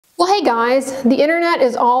Well, hey guys, the internet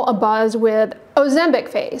is all abuzz with Ozembic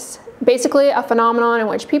face. Basically a phenomenon in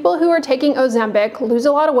which people who are taking Ozembic lose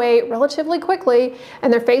a lot of weight relatively quickly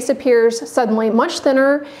and their face appears suddenly much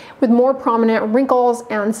thinner with more prominent wrinkles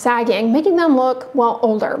and sagging, making them look, well,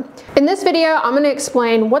 older. In this video, I'm going to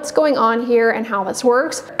explain what's going on here and how this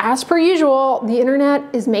works. As per usual, the internet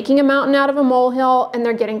is making a mountain out of a molehill and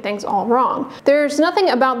they're getting things all wrong. There's nothing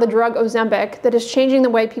about the drug Ozembic that is changing the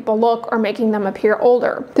way people look or making them appear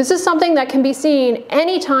older. This is something that can be seen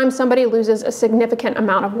anytime somebody loses a significant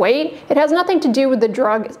amount of weight. It has nothing to do with the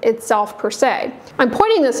drug itself per se. I'm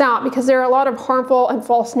pointing this out because there are a lot of harmful and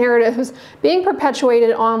false narratives being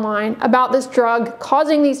perpetuated online about this drug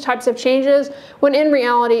causing these types of changes, when in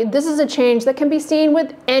reality, this is a change that can be seen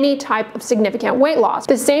with any type of significant weight loss.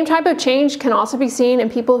 The same type of change can also be seen in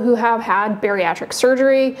people who have had bariatric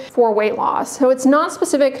surgery for weight loss. So it's not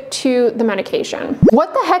specific to the medication.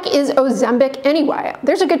 What the heck is Ozembic anyway?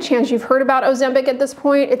 There's a good chance you've heard about Ozembic at this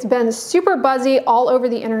point. It's been super buzzy all over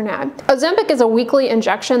the internet. Ozempic is a weekly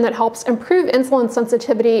injection that helps improve insulin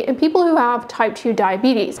sensitivity in people who have type 2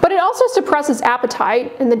 diabetes, but it also suppresses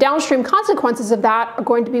appetite, and the downstream consequences of that are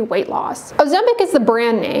going to be weight loss. Ozempic is the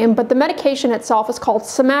brand name, but the medication itself is called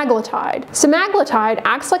semaglutide. Semaglutide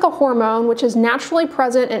acts like a hormone which is naturally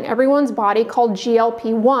present in everyone's body called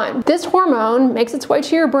GLP-1. This hormone makes its way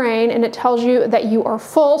to your brain and it tells you that you are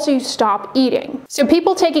full, so you stop eating. So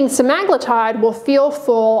people taking semaglutide will feel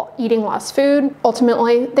full, eating less food.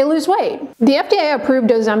 Ultimately, they lose weight. The FDA approved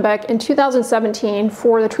Ozempic in 2017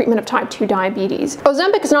 for the treatment of type 2 diabetes.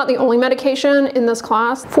 Ozempic is not the only medication in this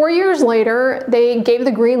class. 4 years later, they gave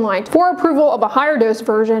the green light for approval of a higher dose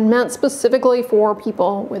version meant specifically for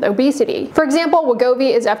people with obesity. For example,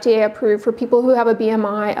 Wegovy is FDA approved for people who have a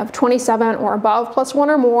BMI of 27 or above plus one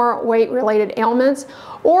or more weight-related ailments,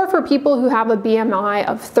 or for people who have a BMI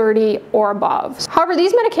of 30 or above. However,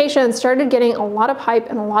 these medications started getting a lot of hype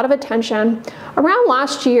and a lot of attention around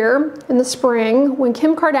last year in the spring when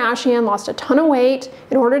Kim Kardashian lost a ton of weight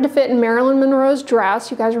in order to fit in Marilyn Monroe's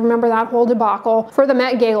dress. You guys remember that whole debacle for the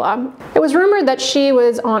Met Gala. It was rumored that she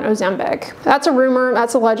was on Ozempic. That's a rumor,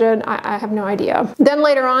 that's a legend, I have no idea. Then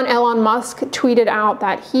later on, Elon Musk tweeted out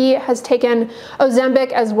that he has taken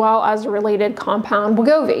Ozempic as well as a related compound,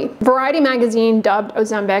 Wegovy. Variety magazine dubbed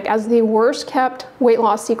Ozempic as the worst kept weight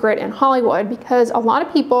loss secret in Hollywood because a lot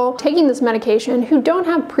of people taking this medication who don't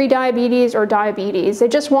have pre-diabetes or diabetes, they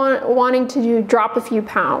just wanting to drop a few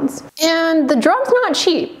pounds. And the drug's not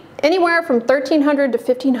cheap, anywhere from $1,300 to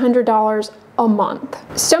 $1,500 a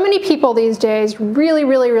month. So many people these days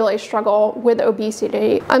really struggle with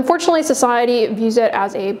obesity. Unfortunately, society views it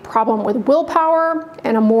as a problem with willpower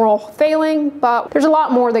and a moral failing, but there's a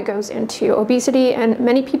lot more that goes into obesity, and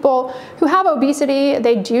many people who have obesity,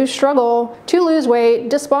 they do struggle to lose weight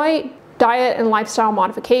despite diet and lifestyle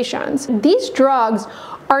modifications. These drugs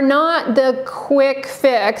are not the quick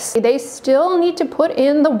fix. They still need to put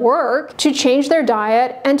in the work to change their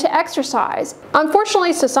diet and to exercise.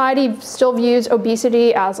 Unfortunately, society still views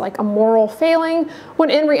obesity as like a moral failing, when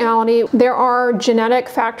in reality, there are genetic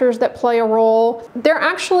factors that play a role. There are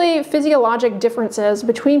actually physiologic differences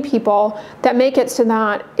between people that make it so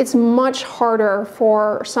that it's much harder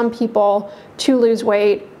for some people to lose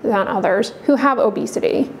weight than others who have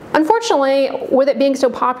obesity. Unfortunately, with it being so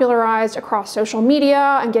popularized across social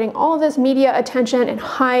media and getting all of this media attention and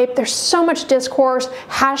hype, there's so much discourse,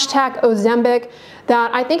 hashtag Ozembic,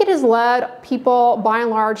 that I think it has led people by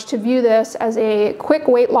and large to view this as a quick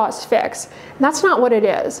weight loss fix. And that's not what it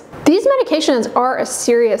is. These medications are a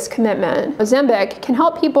serious commitment. Ozembic can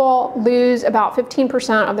help people lose about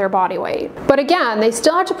 15% of their body weight. But again, they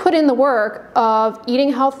still have to put in the work of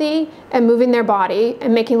eating healthy and moving their body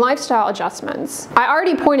and making lifestyle adjustments. I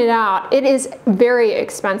already pointed out it is very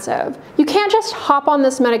expensive. You can't just hop on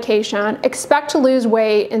this medication, expect to lose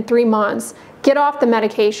weight in 3 months, get off the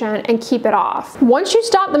medication and keep it off. Once you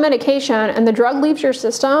stop the medication and the drug leaves your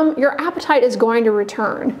system, your appetite is going to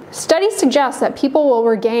return. Studies suggest that people will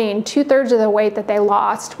regain 2/3 of the weight that they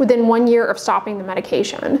lost within 1 year of stopping the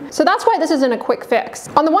medication. So that's why this isn't a quick fix.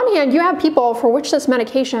 On the one hand, you have people for which this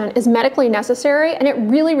medication is medically necessary, and it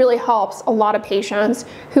really helps a lot of patients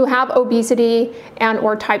who have obesity and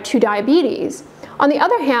or type 2 diabetes. On the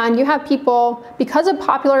other hand, you have people, because of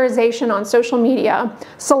popularization on social media,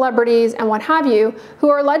 celebrities and what have you, who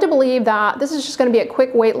are led to believe that this is just going to be a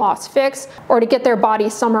quick weight loss fix or to get their body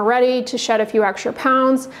summer ready to shed a few extra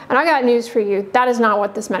pounds. And I got news for you, that is not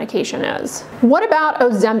what this medication is. What about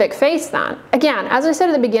Ozembic face then? Again, as I said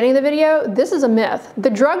at the beginning of the video, this is a myth.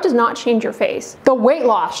 The drug does not change your face. The weight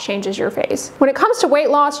loss changes your face. When it comes to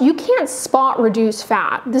weight loss, you can't spot reduce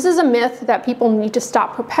fat. This is a myth that people need to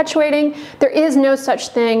stop perpetuating. There is no such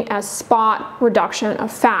thing as spot reduction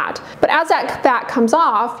of fat. But as that fat comes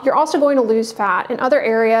off, you're also going to lose fat in other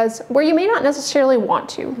areas where you may not necessarily want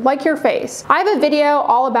to, like your face. I have a video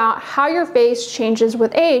all about how your face changes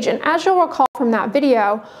with age, and as you'll recall from that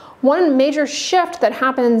video, one major shift that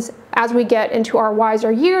happens as we get into our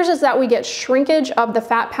wiser years is that we get shrinkage of the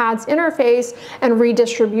fat pads in our face and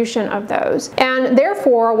redistribution of those. And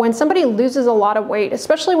therefore, when somebody loses a lot of weight,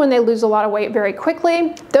 especially when they lose a lot of weight very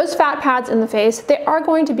quickly, those fat pads in the face, they are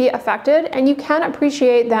going to be affected, and you can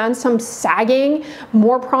appreciate then some sagging,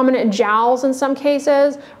 more prominent jowls in some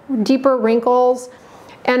cases, deeper wrinkles,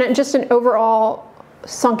 and just an overall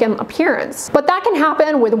sunken appearance. But that can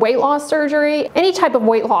happen with weight loss surgery. Any type of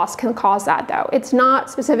weight loss can cause that though. It's not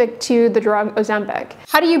specific to the drug Ozembic.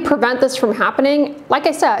 How do you prevent this from happening? Like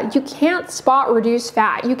I said, you can't spot reduce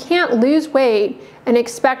fat. You can't lose weight and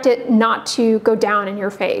expect it not to go down in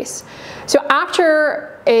your face. So after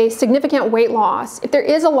a significant weight loss, if there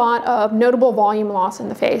is a lot of notable volume loss in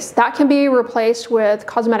the face, that can be replaced with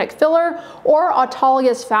cosmetic filler or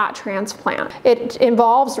autologous fat transplant. It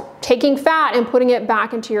involves taking fat and putting it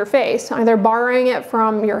back into your face, either borrowing it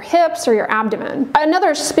from your hips or your abdomen.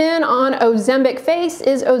 Another spin on Ozembic face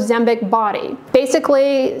is Ozembic body.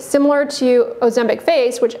 Basically similar to Ozembic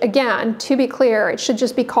face, which again, to be clear, it should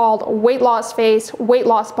just be called weight loss face, weight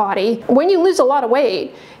loss body. When you lose a lot of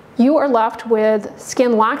weight, you are left with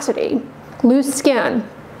skin laxity, loose skin,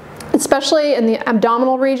 especially in the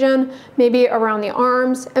abdominal region, maybe around the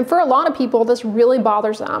arms. And for a lot of people, this really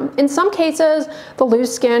bothers them. In some cases, the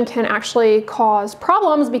loose skin can actually cause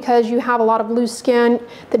problems because you have a lot of loose skin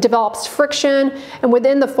that develops friction, and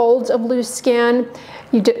within the folds of loose skin,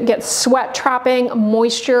 you get sweat trapping,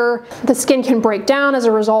 moisture. The skin can break down as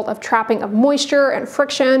a result of trapping of moisture and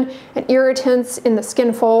friction and irritants in the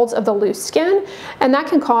skin folds of the loose skin. And that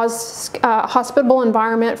can cause a hospitable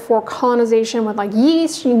environment for colonization with like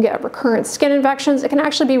yeast. You can get recurrent skin infections. It can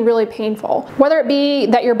actually be really painful. Whether it be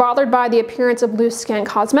that you're bothered by the appearance of loose skin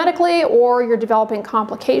cosmetically or you're developing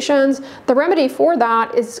complications, the remedy for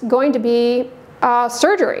that is going to be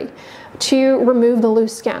surgery to remove the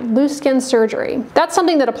loose skin surgery. That's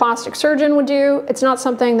something that a plastic surgeon would do. It's not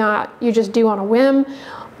something that you just do on a whim.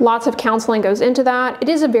 Lots of counseling goes into that. It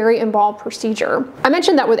is a very involved procedure. I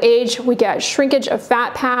mentioned that with age, we get shrinkage of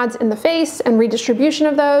fat pads in the face and redistribution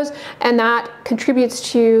of those, and that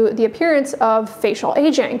contributes to the appearance of facial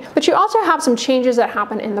aging. But you also have some changes that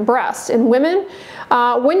happen in the breasts. In women,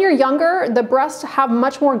 when you're younger, the breasts have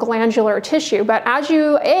much more glandular tissue, but as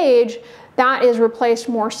you age, that is replaced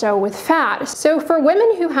more so with fat. So for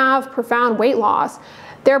women who have profound weight loss,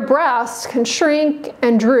 their breasts can shrink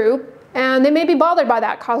and droop, and they may be bothered by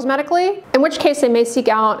that cosmetically, in which case they may seek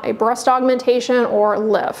out a breast augmentation or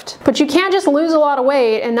lift. But you can't just lose a lot of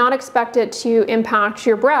weight and not expect it to impact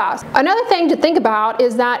your breast. Another thing to think about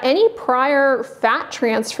is that any prior fat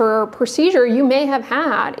transfer procedure you may have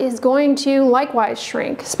had is going to likewise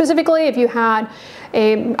shrink. Specifically, if you had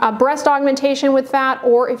a breast augmentation with fat,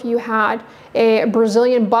 or if you had a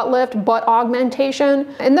Brazilian butt lift, butt augmentation.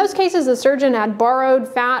 In those cases, the surgeon had borrowed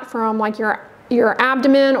fat from like your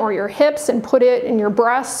abdomen or your hips and put it in your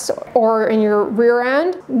breasts or in your rear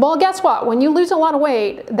end. Well, guess what? When you lose a lot of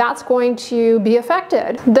weight, that's going to be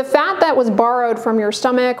affected. The fat that was borrowed from your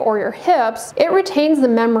stomach or your hips, it retains the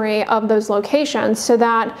memory of those locations, so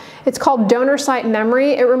that it's called donor site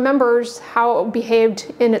memory. It remembers how it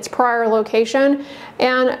behaved in its prior location,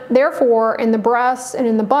 and therefore in the breasts and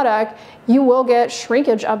in the buttock, you will get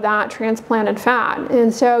shrinkage of that transplanted fat.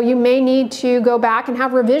 And so you may need to go back and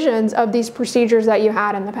have revisions of these procedures that you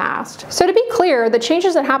had in the past. So to be clear, the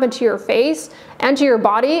changes that happen to your face and to your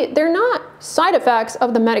body, they're not side effects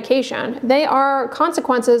of the medication. They are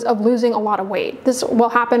consequences of losing a lot of weight. This will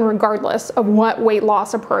happen regardless of what weight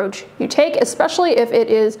loss approach you take, especially if it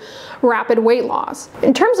is rapid weight loss.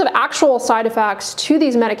 In terms of actual side effects to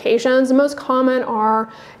these medications, the most common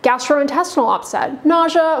are gastrointestinal upset,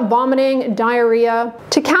 nausea, vomiting, diarrhea.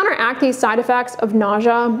 To counteract these side effects of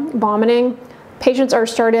nausea, vomiting, patients are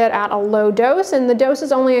started at a low dose, and the dose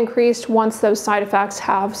is only increased once those side effects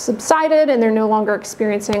have subsided and they're no longer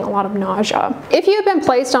experiencing a lot of nausea. If you've been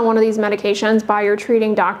placed on one of these medications by your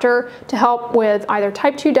treating doctor to help with either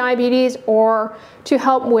type 2 diabetes or to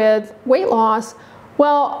help with weight loss,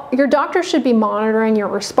 Well, your doctor should be monitoring your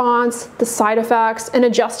response, the side effects, and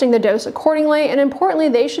adjusting the dose accordingly. And importantly,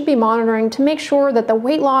 they should be monitoring to make sure that the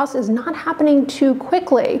weight loss is not happening too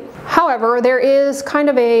quickly. However, there is kind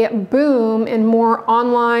of a boom in more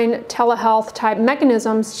online telehealth type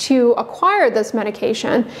mechanisms to acquire this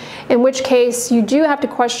medication, in which case you do have to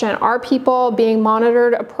question, are people being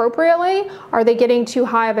monitored appropriately? Are they getting too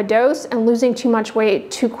high of a dose and losing too much weight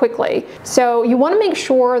too quickly? So you want to make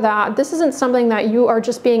sure that this isn't something that you are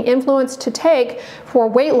just being influenced to take for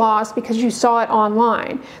weight loss because you saw it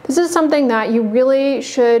online. This is something that you really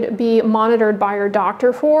should be monitored by your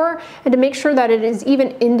doctor for, and to make sure that it is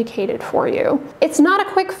even indicated for you. It's not a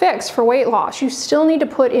quick fix for weight loss. You still need to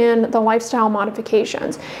put in the lifestyle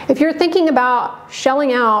modifications. If you're thinking about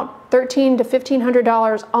shelling out $1,300 to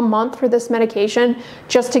 $1,500 a month for this medication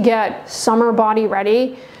just to get summer body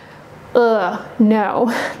ready,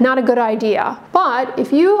 no, not a good idea. But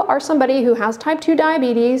if you are somebody who has type 2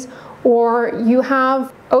 diabetes, or you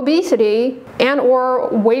have obesity and or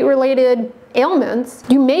weight-related ailments,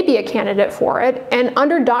 you may be a candidate for it, and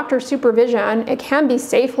under doctor supervision, it can be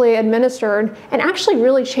safely administered and actually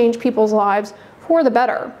really change people's lives for the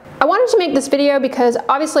better. I wanted to make this video because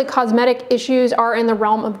obviously cosmetic issues are in the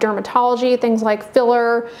realm of dermatology, things like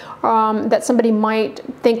filler that somebody might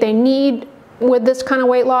think they need with this kind of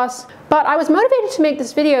weight loss. But I was motivated to make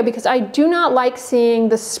this video because I do not like seeing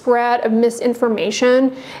the spread of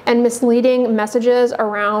misinformation and misleading messages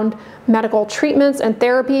around medical treatments and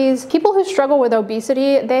therapies. People who struggle with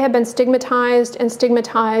obesity, they have been stigmatized. And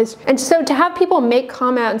so to have people make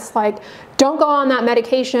comments like, don't go on that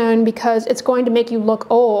medication because it's going to make you look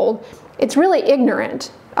old, it's really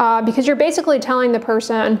ignorant because you're basically telling the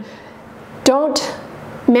person, don't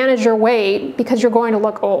manage your weight because you're going to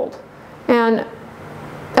look old. And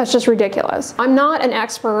that's just ridiculous. I'm not an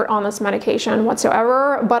expert on this medication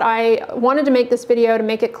whatsoever, but I wanted to make this video to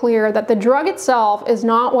make it clear that the drug itself is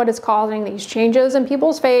not what is causing these changes in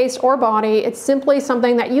people's face or body. It's simply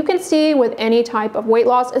something that you can see with any type of weight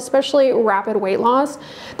loss, especially rapid weight loss.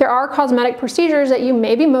 There are cosmetic procedures that you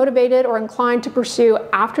may be motivated or inclined to pursue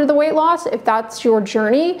after the weight loss if that's your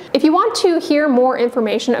journey. If you want to hear more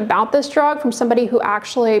information about this drug from somebody who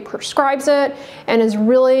actually prescribes it and is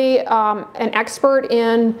really an expert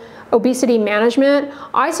in obesity management,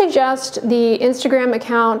 I suggest the Instagram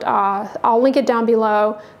account, I'll link it down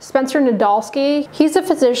below, Spencer Nadolski. He's a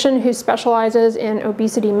physician who specializes in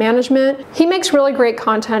obesity management. He makes really great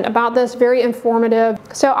content about this, very informative.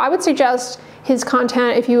 So I would suggest his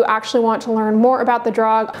content if you actually want to learn more about the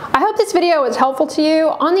drug. I hope this video was helpful to you.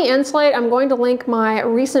 On the end slide, I'm going to link my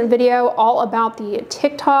recent video all about the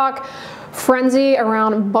TikTok frenzy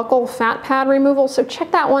around buccal fat pad removal, so check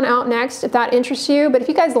that one out next if that interests you. But if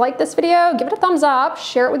you guys like this video, give it a thumbs up,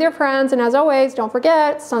 share it with your friends, and as always, don't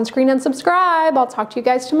forget, sunscreen and subscribe. I'll talk to you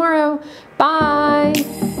guys tomorrow.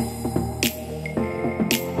 Bye.